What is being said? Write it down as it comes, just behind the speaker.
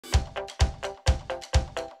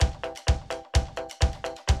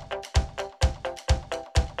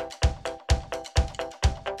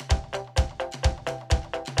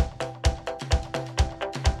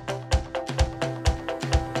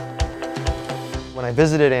When I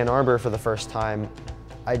visited Ann Arbor for the first time,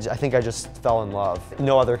 I think I just fell in love.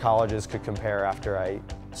 No other colleges could compare after I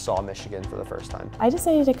saw Michigan for the first time. I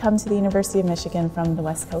decided to come to the University of Michigan from the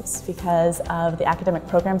West Coast because of the academic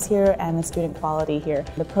programs here and the student quality here.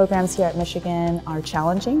 The programs here at Michigan are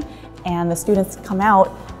challenging, and the students come out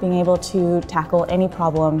being able to tackle any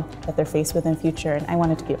problem that they're faced with in the future, and I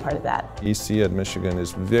wanted to be a part of that. ECE at Michigan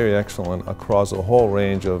is very excellent across a whole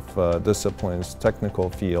range of disciplines, technical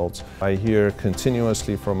fields. I hear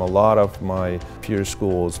continuously from a lot of my peer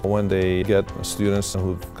schools when they get students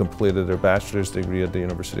who've completed their bachelor's degree at the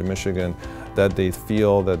University of Michigan that they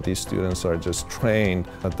feel that these students are just trained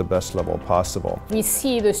at the best level possible. We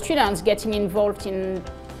see the students getting involved in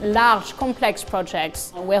large, complex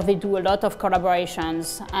projects where they do a lot of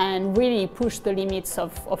collaborations and really push the limits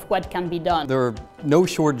of what can be done. There are no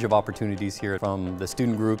shortage of opportunities here from the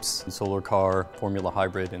student groups, solar car, formula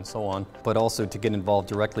hybrid, and so on, but also to get involved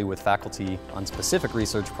directly with faculty on specific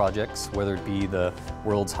research projects, whether it be the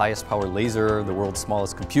world's highest power laser, the world's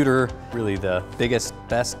smallest computer, really the biggest,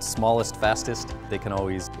 best, smallest, fastest. They can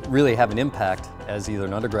always really have an impact as either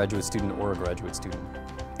an undergraduate student or a graduate student.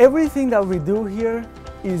 Everything that we do here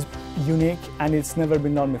is unique and it's never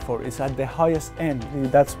been done before. It's at the highest end.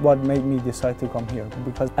 That's what made me decide to come here,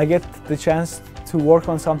 because I get the chance to work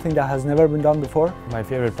on something that has never been done before. My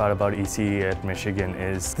favorite part about ECE at Michigan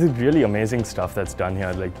is the really amazing stuff that's done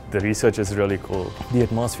here. Like, the research is really cool. The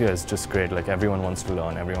atmosphere is just great. Like, everyone wants to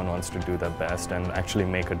learn, everyone wants to do their best and actually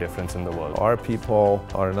make a difference in the world. Our people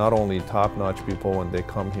are not only top-notch people when they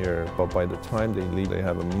come here, but by the time they leave, they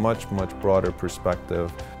have a much, much broader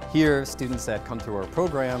perspective. Here, students that come through our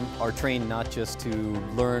program are trained not just to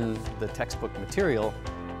learn the textbook material,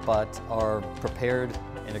 but are prepared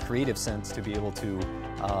in a creative sense to be able to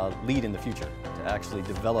lead in the future, to actually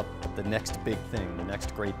develop the next big thing, the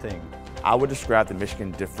next great thing. I would describe the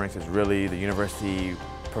Michigan difference as really the university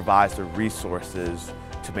provides the resources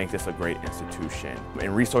to make this a great institution.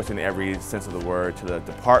 And resourcing in every sense of the word to the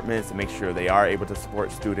departments to make sure they are able to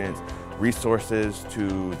support students, resources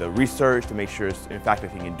to the research to make sure, in fact,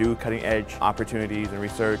 that they can do cutting-edge opportunities and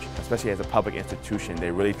research. Especially as a public institution,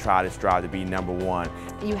 they really try to strive to be #1.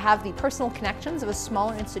 You have the personal connections of a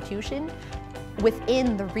smaller institution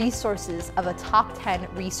within the resources of a top 10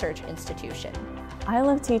 research institution. I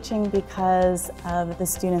love teaching because of the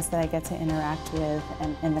students that I get to interact with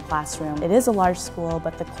in the classroom. It is a large school,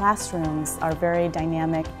 but the classrooms are very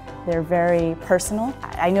dynamic. They're very personal.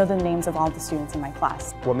 I know the names of all the students in my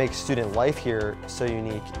class. What makes student life here so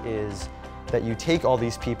unique is that you take all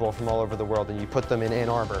these people from all over the world and you put them in Ann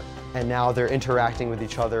Arbor, and now they're interacting with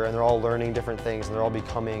each other and they're all learning different things and they're all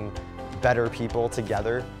becoming better people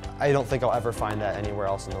together. I don't think I'll ever find that anywhere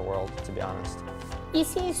else in the world, to be honest.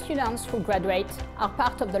 ECE students who graduate are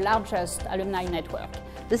part of the largest Alumni Network.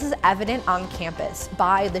 This is evident on campus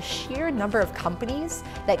by the sheer number of companies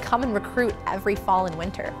that come and recruit every fall and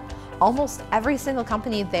winter. Almost every single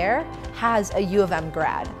company there has a U of M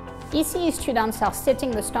grad. ECE students are setting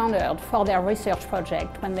the standard for their research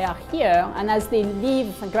project when they are here, and as they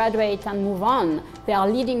leave, graduate and move on, they are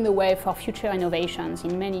leading the way for future innovations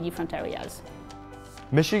in many different areas.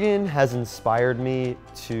 Michigan has inspired me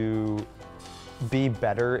to be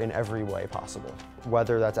better in every way possible.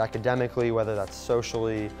 Whether that's academically, whether that's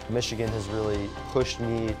socially, Michigan has really pushed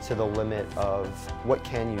me to the limit of what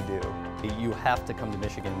can you do. You have to come to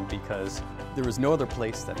Michigan because there is no other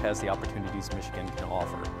place that has the opportunities Michigan can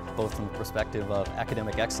offer, both from the perspective of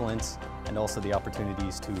academic excellence and also the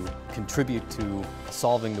opportunities to contribute to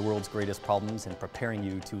solving the world's greatest problems and preparing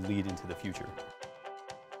you to lead into the future.